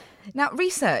Now,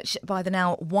 research by the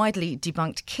now widely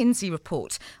debunked Kinsey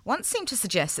report once seemed to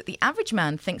suggest that the average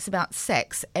man thinks about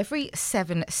sex every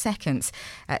 7 seconds.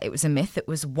 It was a myth that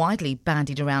was widely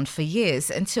bandied around for years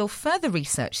until further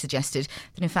research suggested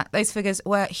that, in fact, those figures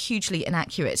were hugely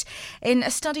inaccurate. In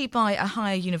a study by a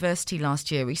higher university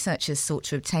last year, researchers sought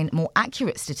to obtain more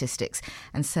accurate statistics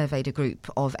and surveyed a group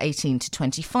of 18 to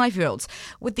 25-year-olds,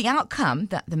 with the outcome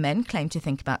that the men claimed to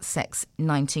think about sex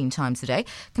 19 times a day,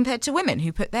 compared to women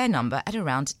who put their number at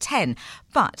around 10.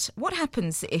 But what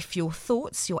happens if your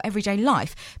thoughts, your everyday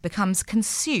life, becomes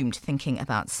consumed thinking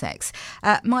about sex?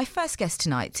 My first guest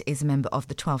tonight is a member of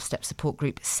the 12-step support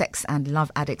group Sex and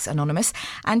Love Addicts Anonymous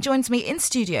and joins me in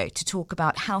studio to talk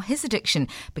about how his addiction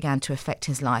began to affect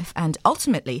his life and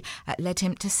ultimately led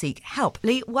him to seek help.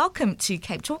 Lee, welcome to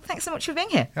Cape Talk. Thanks so much for being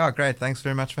here. Oh, great. Thanks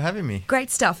very much for having me.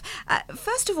 Great stuff.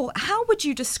 First of all, how would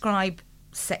you describe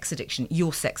sex addiction,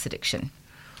 your sex addiction?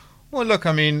 Well, look,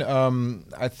 I mean,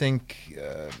 I think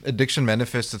addiction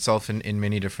manifests itself in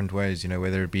many different ways,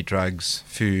 whether it be drugs,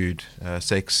 food,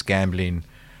 sex, gambling,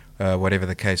 whatever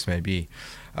the case may be.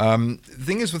 The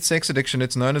thing is with sex addiction,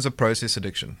 it's known as a process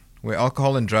addiction, where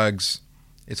alcohol and drugs,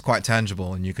 it's quite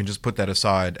tangible and you can just put that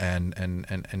aside and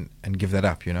give that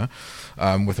up,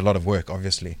 with a lot of work,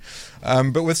 obviously.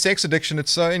 But with sex addiction,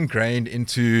 it's so ingrained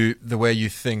into the way you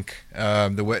think,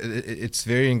 it's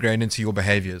very ingrained into your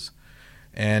behaviors.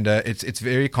 And it's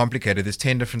very complicated. There's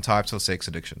 10 different types of sex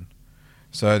addiction.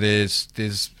 So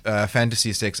there's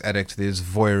fantasy sex addict, there's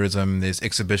voyeurism, there's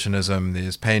exhibitionism,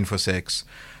 there's pain for sex.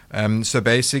 So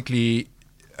basically,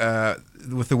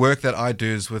 with the work that I do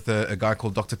is with a guy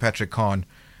called Dr. Patrick Kahn,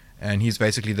 and he's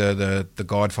basically the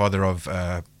godfather of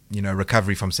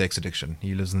recovery from sex addiction.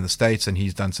 He lives in the States and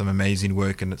he's done some amazing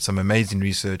work and some amazing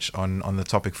research on the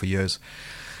topic for years.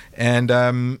 And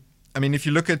I mean, if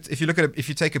you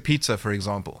take a pizza, for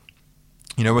example,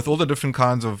 with all the different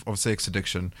kinds of sex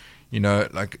addiction,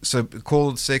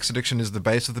 called sex addiction is the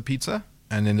base of the pizza,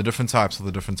 and then the different types of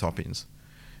the different toppings.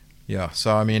 Yeah,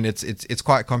 so I mean, it's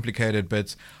quite complicated,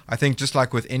 but I think just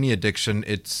like with any addiction,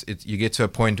 you get to a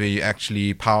point where you're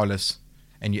actually powerless,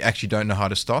 and you actually don't know how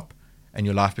to stop, and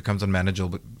your life becomes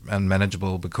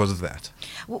unmanageable because of that.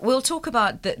 We'll talk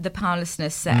about the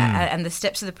powerlessness and the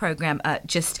steps of the program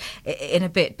just in a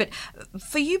bit. But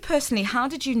for you personally, how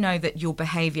did you know that your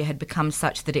behaviour had become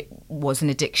such that it was an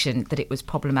addiction, that it was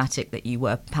problematic, that you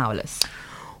were powerless?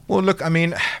 Well, look, I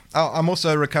mean, I'm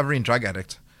also a recovering drug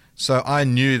addict. So I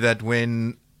knew that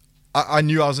when I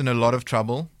knew I was in a lot of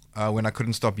trouble when I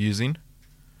couldn't stop using.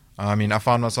 I mean, I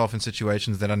found myself in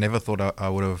situations that I never thought I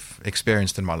would have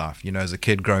experienced in my life. As a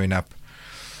kid growing up,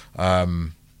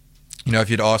 if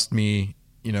you'd asked me,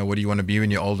 what do you want to be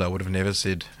when you're older, I would have never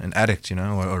said an addict, or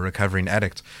a recovering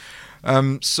addict.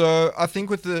 So I think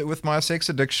with my sex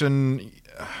addiction,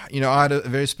 I had a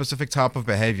very specific type of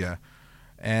behavior,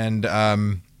 and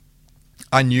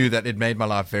I knew that it made my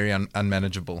life very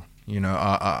unmanageable.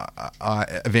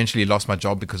 I eventually lost my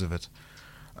job because of it.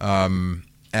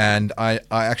 And I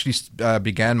actually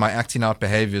began my acting out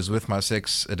behaviors with my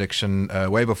sex addiction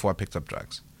way before I picked up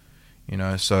drugs.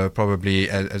 So probably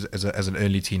as an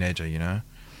early teenager.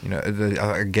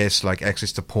 I guess like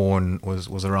access to porn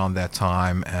was around that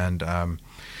time, and and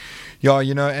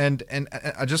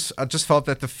I just felt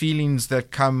that the feelings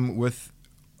that come with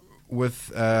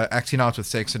acting out with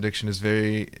sex addiction it's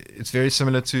very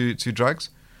similar to drugs.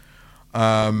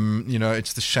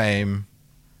 It's the shame.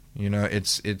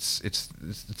 It's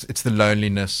the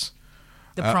loneliness.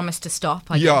 The promise to stop,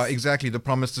 I guess. Yeah, exactly. The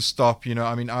promise to stop.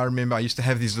 I mean, I remember I used to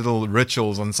have these little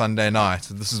rituals on Sunday night.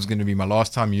 So this is going to be my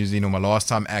last time using or my last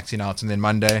time acting out. And then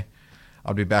Monday,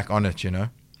 I'll be back on it,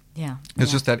 Yeah.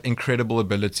 It's just that incredible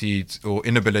ability or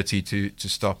inability to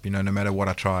stop, no matter what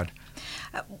I tried.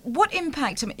 What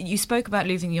impact? I mean, you spoke about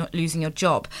losing your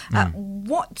job.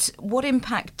 What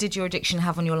impact did your addiction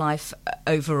have on your life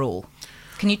overall?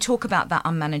 Can you talk about that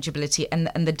unmanageability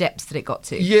and the depths that it got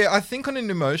to? Yeah, I think on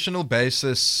an emotional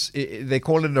basis, they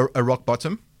call it a rock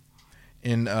bottom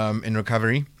in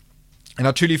recovery, and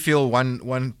I truly feel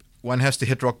one has to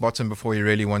hit rock bottom before he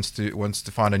really wants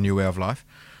to find a new way of life.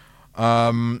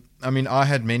 I mean, I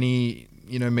had many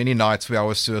nights where I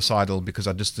was suicidal because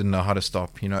I just didn't know how to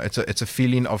stop. It's a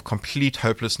feeling of complete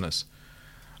hopelessness,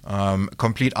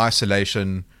 complete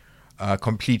isolation.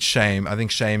 Complete shame. I think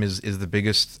shame is the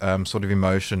biggest sort of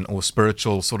emotion or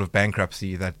spiritual sort of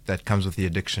bankruptcy that comes with the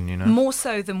addiction, More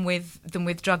so than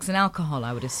with drugs and alcohol,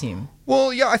 I would assume.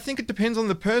 Well, yeah, I think it depends on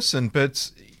the person,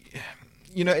 but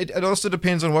it also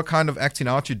depends on what kind of acting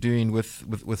out you're doing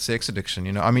with sex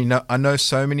addiction. I mean, I know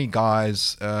so many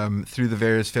guys through the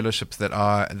various fellowships that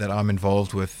I'm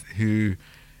involved with who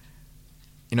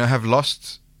have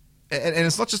lost. And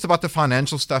it's not just about the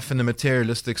financial stuff and the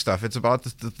materialistic stuff. It's about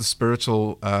the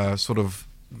spiritual sort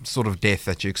of death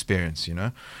that you experience.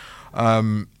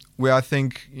 Where I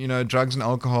think drugs and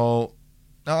alcohol.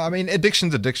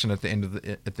 Addiction's addiction at the end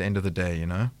of the day.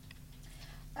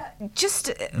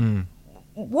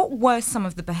 What were some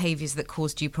of the behaviours that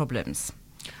caused you problems?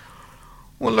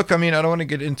 Well, look, I don't want to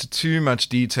get into too much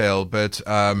detail, but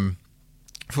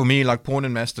for me, like porn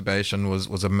and masturbation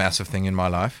was a massive thing in my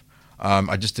life.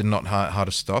 I just did not know how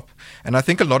to stop. And I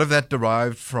think a lot of that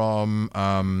derived from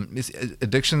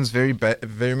addiction's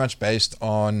very much based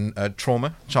on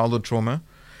trauma, childhood trauma.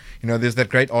 There's that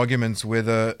great argument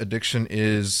whether addiction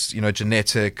is,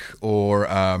 genetic or,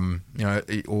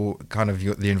 or kind of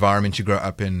the environment you grow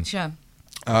up in. Sure.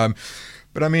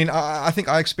 But I think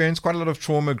I experienced quite a lot of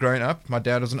trauma growing up. My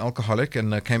dad was an alcoholic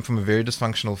and came from a very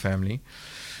dysfunctional family.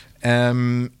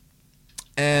 And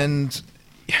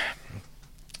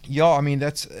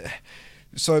that's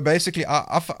so basically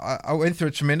I went through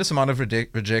a tremendous amount of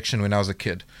rejection when I was a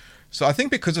kid. So I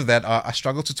think because of that, I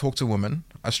struggled to talk to women.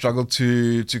 I struggled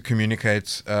to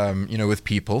communicate, with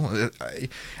people.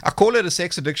 I call it a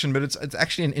sex addiction, but it's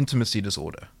actually an intimacy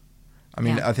disorder.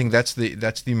 I think that's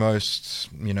the most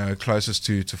closest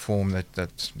to form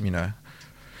that.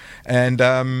 And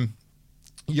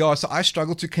so I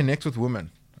struggled to connect with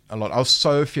women a lot. I was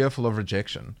so fearful of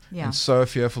rejection and so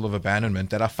fearful of abandonment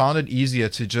that I found it easier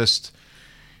to just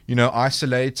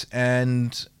isolate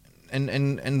and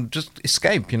just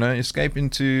escape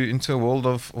into a world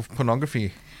of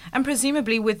pornography. And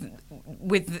presumably with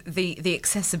the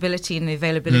accessibility and the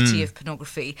availability of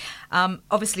pornography,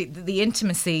 obviously the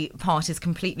intimacy part is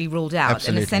completely ruled out.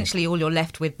 Absolutely. And essentially all you're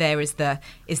left with there is the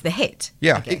hit.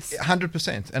 Yeah, I guess.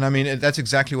 100%. And that's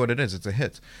exactly what it is. It's a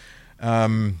hit.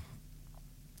 And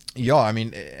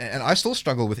I still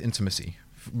struggle with intimacy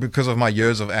because of my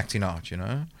years of acting out,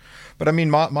 But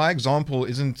my example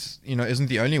isn't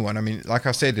the only one. Like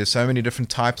I said, there's so many different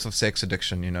types of sex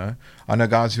addiction, I know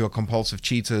guys who are compulsive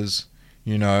cheaters,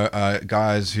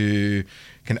 guys who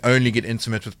can only get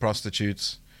intimate with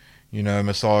prostitutes,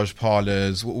 massage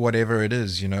parlors, whatever it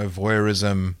is,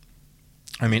 voyeurism.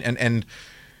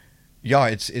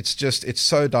 It's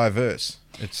so diverse.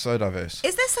 It's so diverse.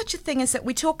 Is there such a thing as that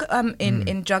we talk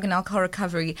in drug and alcohol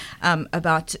recovery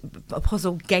about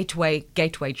possible gateway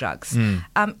drugs?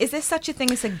 Is there such a thing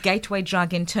as a gateway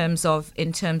drug in terms of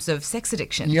sex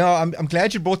addiction? Yeah, I'm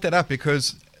glad you brought that up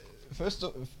because first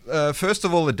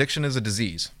of all, addiction is a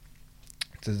disease.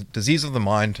 It's a disease of the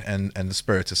mind and the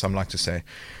spirit, as some like to say.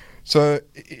 So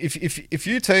if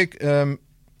you take a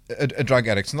drug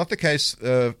addict, it's not the case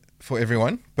for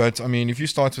everyone, but if you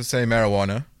start with say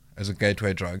marijuana as a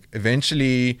gateway drug,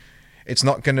 eventually it's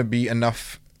not going to be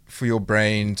enough for your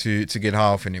brain to get high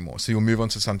off anymore. So you'll move on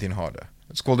to something harder.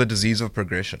 It's called a disease of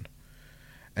progression.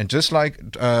 And just like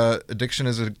addiction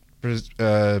is a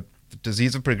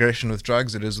disease of progression with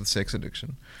drugs, it is with sex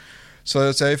addiction.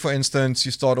 So say, for instance,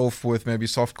 you start off with maybe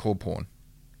softcore porn,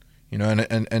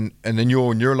 and then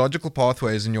your neurological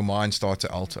pathways in your mind start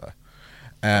to alter.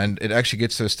 And it actually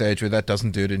gets to a stage where that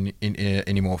doesn't do it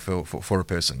anymore for a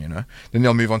person, Then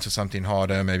they'll move on to something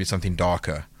harder, maybe something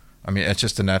darker. It's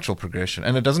just a natural progression.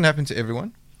 And it doesn't happen to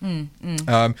everyone.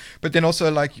 But then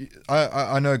also, like,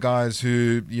 I know guys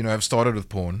who, have started with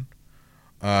porn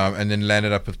and then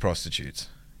landed up with prostitutes.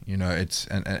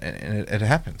 It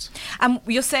happens.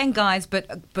 You're saying guys, but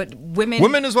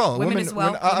women as well. Women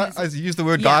I use the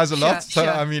word guys a lot, so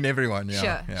sure. Everyone.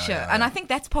 Yeah, sure. And I think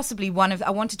that's possibly one of.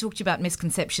 I want to talk to you about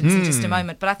misconceptions in just a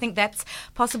moment, but I think that's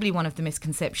possibly one of the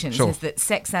misconceptions is that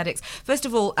sex addicts. First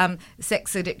of all,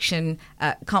 sex addiction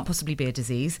can't possibly be a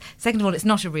disease. Second of all, it's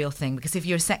not a real thing because if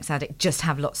you're a sex addict, just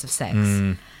have lots of sex.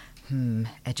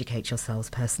 Educate yourselves,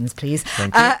 persons, please.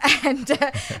 Thank you.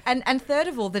 And third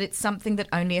of all, that it's something that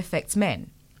only affects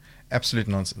men. Absolute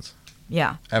nonsense.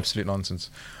 Yeah. Absolute nonsense.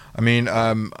 We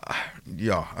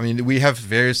have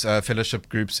various fellowship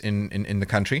groups in the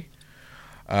country.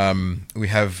 We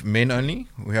have men only,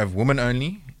 we have women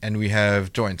only, and we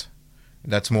have joint.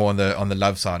 That's more on the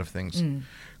love side of things.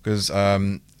 Because,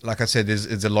 like I said,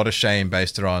 there's a lot of shame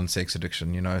based around sex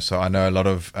addiction, So I know a lot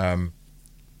of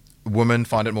women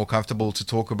find it more comfortable to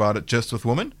talk about it just with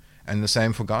women, and the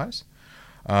same for guys.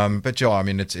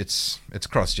 It's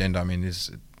cross-gender.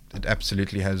 It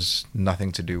absolutely has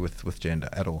nothing to do with gender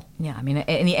at all. Yeah,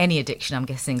 any addiction, I'm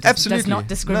guessing, does not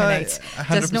discriminate. No,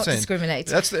 100%. Does not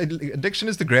discriminate. Addiction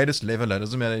is the greatest leveler. It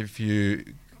doesn't matter if you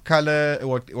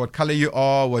what color you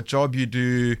are, what job you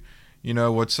do,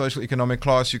 what social economic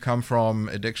class you come from.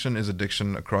 Addiction is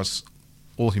addiction across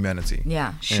all humanity.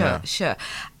 Yeah, sure.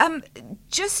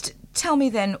 Just tell me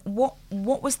then, what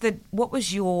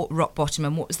was your rock bottom,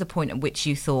 and what was the point at which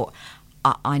you thought,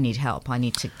 I need help, I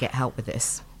need to get help with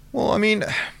this? Well, I mean,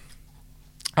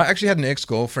 I actually had an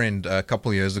ex-girlfriend a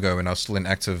couple of years ago when I was still in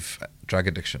active drug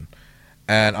addiction,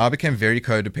 and I became very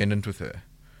codependent with her.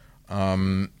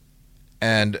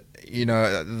 And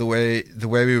the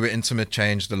way we were intimate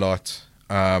changed a lot.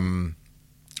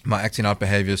 My acting out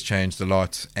behaviors changed a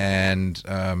lot, and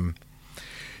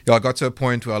I got to a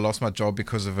point where I lost my job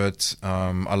because of it.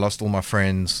 I lost all my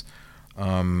friends,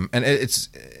 and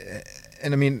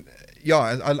I mean,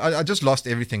 I just lost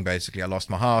everything basically. I lost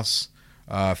my house,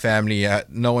 family.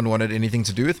 No one wanted anything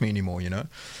to do with me anymore,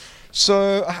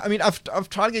 So, I mean, I've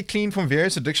tried to get clean from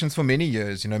various addictions for many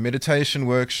years, meditation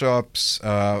workshops.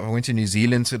 I went to New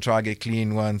Zealand to try to get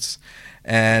clean once.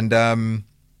 And, so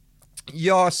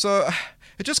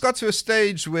it just got to a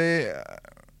stage where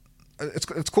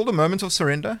it's called a moment of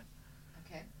surrender.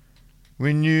 Okay.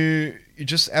 When you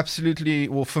just absolutely,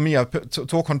 well, for me, I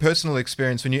talk on personal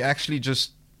experience, when you actually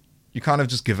you kind of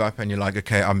just give up and you're like,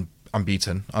 okay, I'm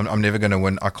beaten. I'm never going to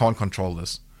win. I can't control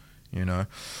this.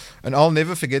 And I'll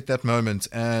never forget that moment.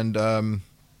 And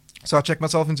so I checked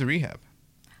myself into rehab.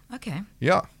 Okay.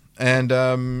 Yeah. And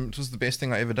it was the best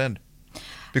thing I ever did.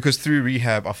 Because through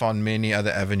rehab, I found many other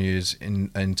avenues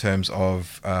in terms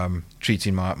of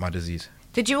treating my disease.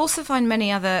 Did you also find many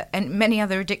other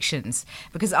addictions?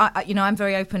 Because I'm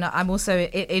very open. I'm also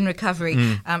in recovery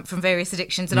from various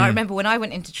addictions, and I remember when I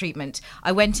went into treatment,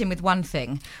 I went in with one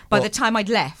thing. By the time I'd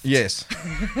left, yes,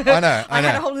 I know. I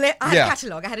had a whole I had a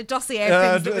catalogue. I had a dossier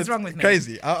of things that was wrong with me.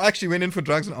 Crazy. I actually went in for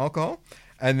drugs and alcohol,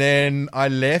 and then I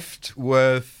left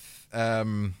with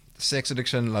sex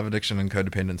addiction, love addiction, and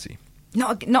codependency.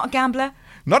 Not a gambler.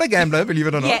 Not a gambler, believe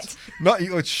it or not. Yet. Not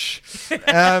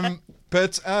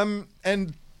But and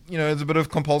there's a bit of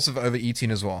compulsive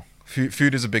overeating as well.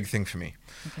 Food is a big thing for me.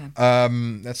 Okay.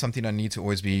 That's something I need to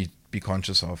always be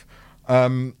conscious of.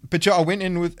 But I went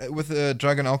in with a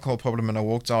drug and alcohol problem, and I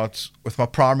walked out with my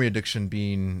primary addiction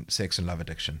being sex and love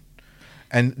addiction,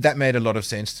 and that made a lot of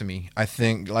sense to me. I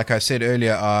think, like I said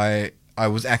earlier, I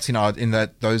was acting out in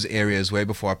those areas way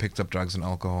before I picked up drugs and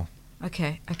alcohol.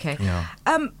 Okay. Yeah.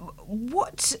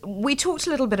 What we talked a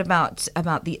little bit about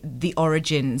the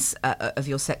origins of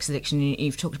your sex addiction.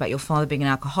 You've talked about your father being an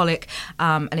alcoholic,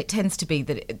 and it tends to be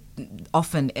that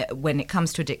often when it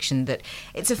comes to addiction, that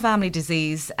it's a family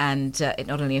disease, and it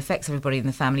not only affects everybody in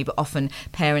the family, but often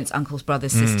parents, uncles,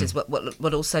 brothers, sisters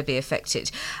would also be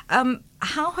affected.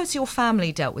 How has your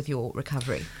family dealt with your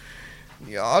recovery?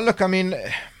 Yeah, look, I mean,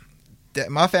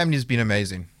 my family has been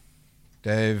amazing.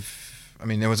 There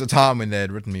was a time when they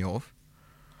had written me off,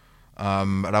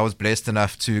 but I was blessed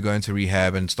enough to go into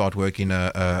rehab and start working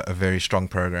a very strong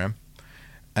program.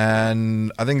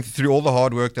 And I think through all the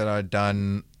hard work that I'd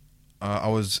done, I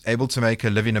was able to make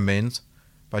a living amends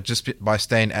by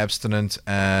staying abstinent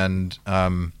and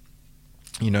not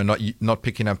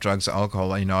picking up drugs or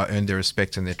alcohol. I earned their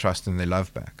respect and their trust and their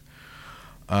love back.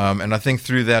 And I think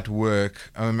through that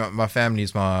work, my family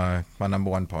is my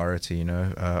number one priority,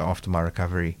 after my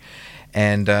recovery.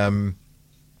 And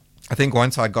I think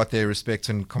once I got their respect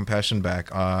and compassion back,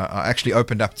 I actually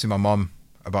opened up to my mom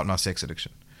about my sex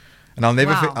addiction. And I'll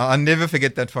never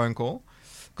forget that phone call,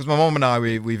 because my mom and I,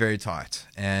 we're very tight.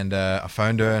 And I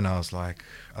phoned her, and I was like,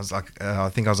 I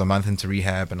think I was a month into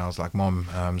rehab, and I was like,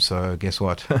 Mom, so guess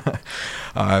what?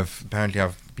 I've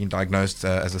been diagnosed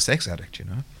as a sex addict,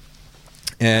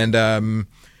 And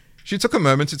she took a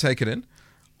moment to take it in,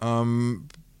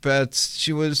 but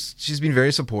she's been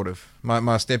very supportive.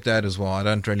 My stepdad as well. I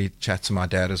don't really chat to my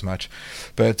dad as much,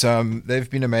 but they've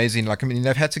been amazing.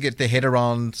 They've had to get their head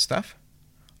around stuff.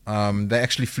 They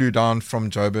actually flew down from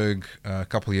Joburg a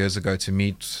couple of years ago to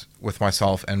meet with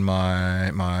myself and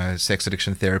my sex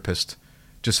addiction therapist,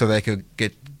 just so they could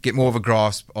get more of a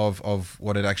grasp of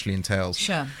what it actually entails.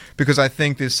 Sure. Because I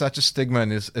think there's such a stigma,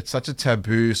 and it's such a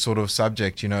taboo sort of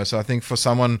subject, So I think for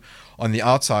someone on the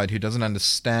outside who doesn't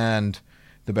understand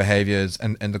the behaviors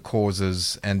and the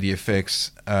causes and the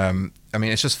effects,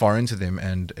 it's just foreign to them,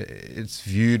 and it's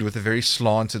viewed with a very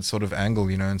slanted sort of angle,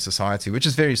 in society, which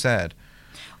is very sad.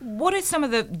 What are some of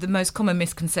the most common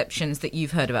misconceptions that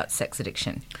you've heard about sex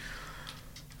addiction?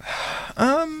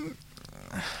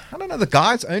 I don't know. The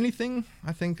guys only thing,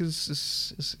 I think,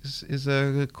 is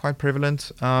quite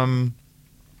prevalent.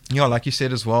 Like you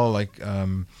said as well,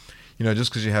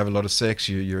 just because you have a lot of sex,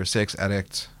 you're a sex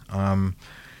addict.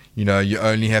 You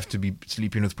only have to be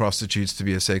sleeping with prostitutes to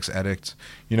be a sex addict.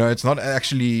 It's not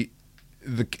actually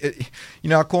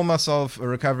I call myself a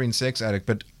recovering sex addict,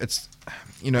 but it's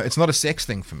not a sex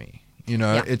thing for me. You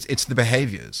know, Yeah. it's the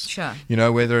behaviors. Sure. You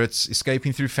know, whether it's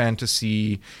escaping through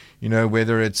fantasy, you know,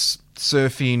 whether it's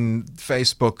surfing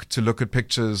Facebook to look at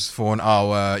pictures for an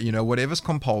hour, you know, whatever's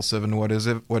compulsive and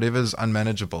whatever's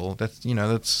unmanageable, that's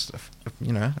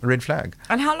a red flag.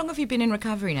 And how long have you been in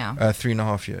recovery now?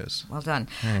 3.5 years. Well done.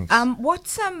 Thanks.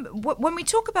 When we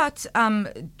talk about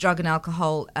drug and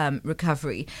alcohol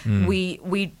recovery,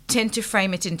 we tend to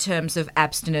frame it in terms of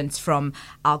abstinence from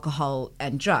alcohol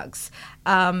and drugs.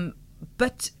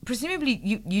 But presumably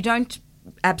you don't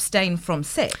abstain from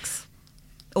sex,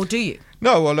 or do you?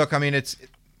 No, well, look, I mean, it's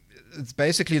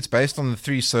based on the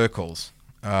 3 circles.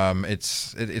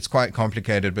 It's quite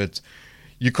complicated, but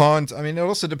you can't. I mean, it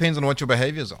also depends on what your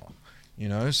behaviors are. You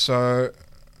know, so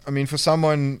I mean, for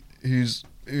someone who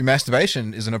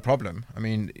masturbation isn't a problem, I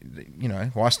mean, you know,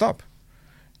 why stop?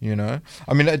 You know,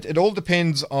 I mean, it all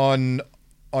depends on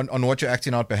what your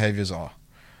acting out behaviors are.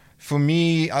 For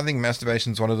me, I think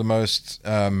masturbation is one of the most,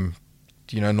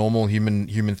 normal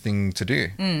human thing to do.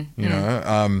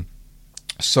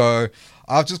 So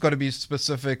I've just got to be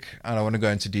specific. I don't want to go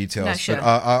into details, No, sure. but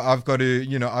I've got to,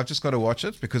 I've just got to watch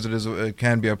it because it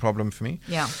can be a problem for me.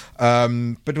 Yeah.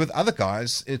 But with other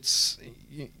guys, it's,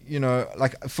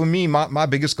 like for me, my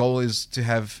biggest goal is to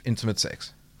have intimate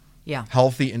sex. Yeah.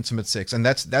 Healthy, intimate sex, and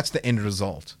that's the end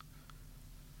result.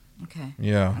 Okay.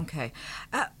 Yeah. Okay.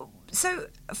 So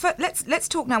let's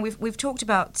talk now. We've talked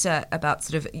about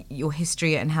sort of your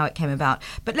history and how it came about,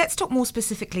 but let's talk more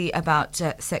specifically about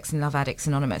Sex and Love Addicts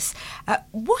Anonymous.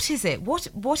 What is it?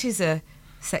 What is a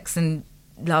Sex and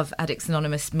Love Addicts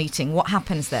Anonymous meeting? What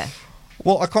happens there?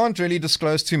 Well, I can't really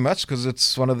disclose too much because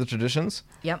it's one of the traditions.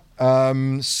 Yep.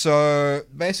 So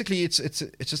basically, it's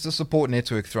just a support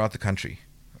network throughout the country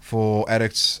for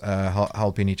addicts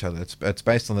helping each other. It's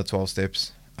based on the 12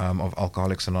 steps of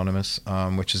Alcoholics Anonymous,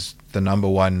 which is the number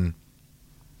one,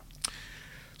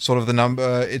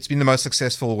 it's been the most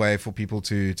successful way for people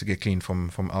to get clean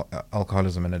from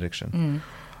alcoholism and addiction.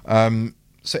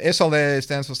 So SLA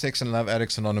stands for Sex and Love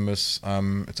Addicts Anonymous.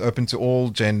 It's open to all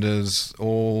genders,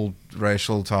 all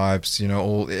racial types,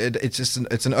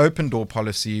 it's an open door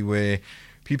policy where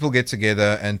people get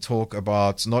together and talk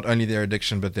about not only their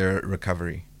addiction but their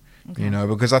recovery. Okay.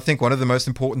 Because I think one of the most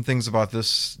important things about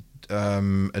this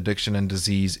addiction and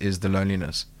disease is the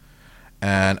loneliness,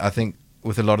 and I think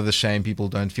with a lot of the shame, people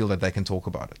don't feel that they can talk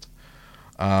about it.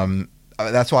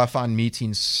 That's why I find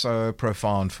meetings so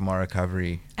profound for my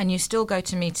recovery. And you still go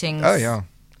to meetings? Oh yeah,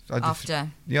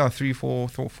 After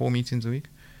 4 meetings a week,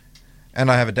 and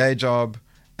I have a day job,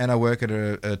 and I work at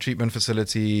a treatment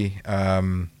facility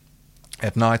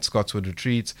at night, Scotswood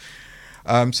Retreat.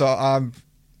 So I'm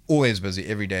always busy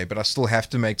every day, but I still have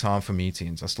to make time for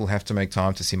meetings. I still have to make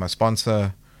time to see my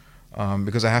sponsor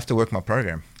because I have to work my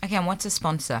program. Okay, and what's a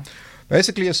sponsor?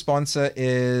 Basically, a sponsor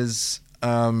is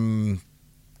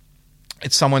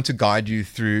it's someone to guide you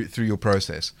through your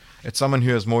process. It's someone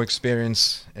who has more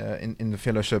experience in the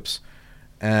fellowships,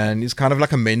 and is kind of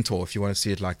like a mentor, if you want to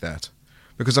see it like that.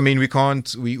 Because I mean, we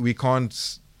can't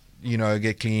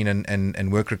get clean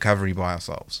and work recovery by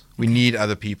ourselves. We need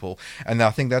other people. And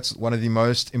I think that's one of the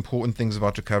most important things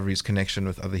about recovery is connection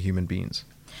with other human beings.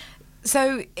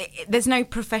 So there's no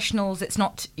professionals. It's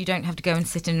not, you don't have to go and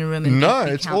sit in a room and No,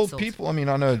 be it's counseled. all people. I mean,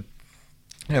 I know,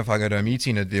 if I go to a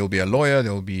meeting, there'll be a lawyer,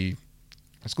 there'll be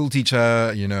a school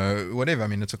teacher, whatever. I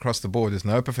mean, it's across the board. There's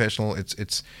no professional.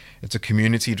 It's a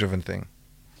community-driven thing.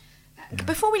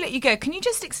 Before we let you go, can you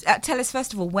just tell us,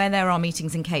 first of all, where there are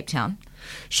meetings in Cape Town?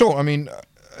 Sure. I mean,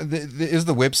 there is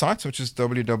the website, which is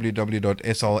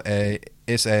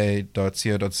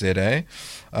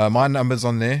www.slasa.co.za. My number's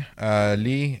on there,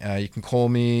 Lee. You can call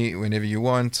me whenever you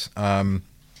want. I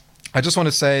just want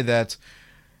to say that,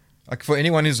 like, for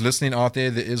anyone who's listening out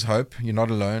there is hope. You're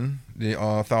not alone. There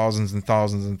are thousands and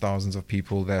thousands and thousands of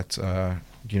people that are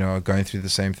going through the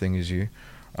same thing as you.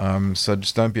 So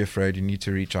just don't be afraid. You need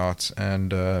to reach out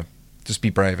and just be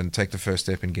brave and take the first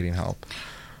step in getting help.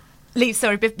 Lee,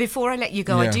 sorry, before I let you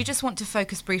go, Yeah. I do just want to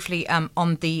focus briefly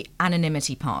on the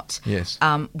anonymity part. Yes.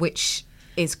 Which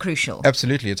is crucial.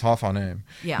 Absolutely. It's half our name.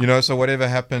 Yeah. So whatever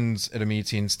happens at a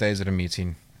meeting stays at a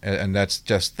meeting. And that's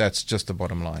just the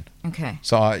bottom line. Okay.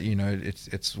 So,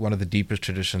 it's one of the deepest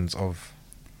traditions of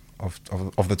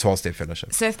the 12-step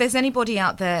fellowship. So if there's anybody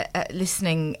out there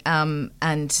listening and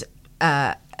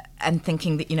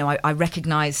thinking that, I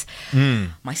recognise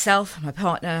myself, my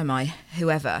partner, my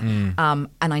whoever, and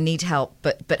I need help,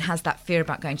 but has that fear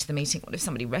about going to the meeting. What if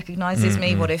somebody recognises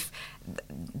me? What if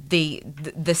the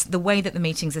way that the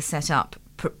meetings are set up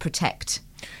protect?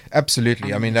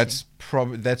 Absolutely. I mean,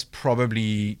 anonymity? that's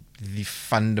probably the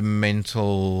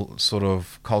fundamental sort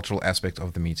of cultural aspect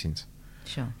of the meetings.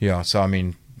 Sure. Yeah, so I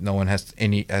mean, no one has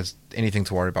anything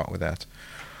to worry about with that.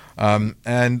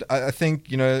 And I think,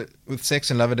 with sex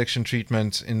and love addiction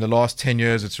treatment in the last 10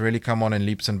 years, it's really come on in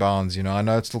leaps and bounds. I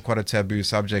know it's still quite a taboo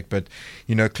subject, but,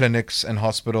 clinics and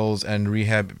hospitals and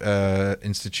rehab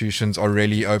institutions are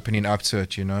really opening up to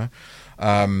it,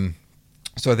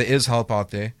 So there is help out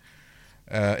there.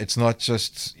 It's not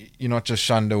just, you're not just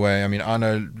shunned away. I mean, I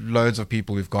know loads of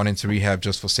people who've gone into rehab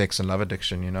just for sex and love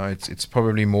addiction. It's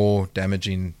probably more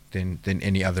damaging than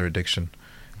any other addiction.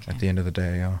 At the end of the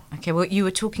day, yeah. Okay, well, you were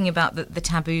talking about the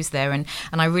taboos there, and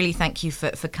I really thank you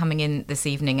for coming in this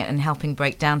evening and helping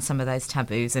break down some of those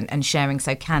taboos and sharing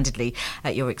so candidly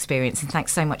your experience. And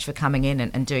thanks so much for coming in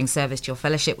and doing service to your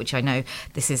fellowship, which I know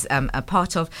this is a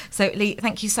part of. So, Lee,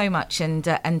 thank you so much, and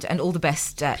all the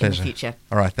best in the future.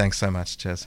 All right, thanks so much. Cheers.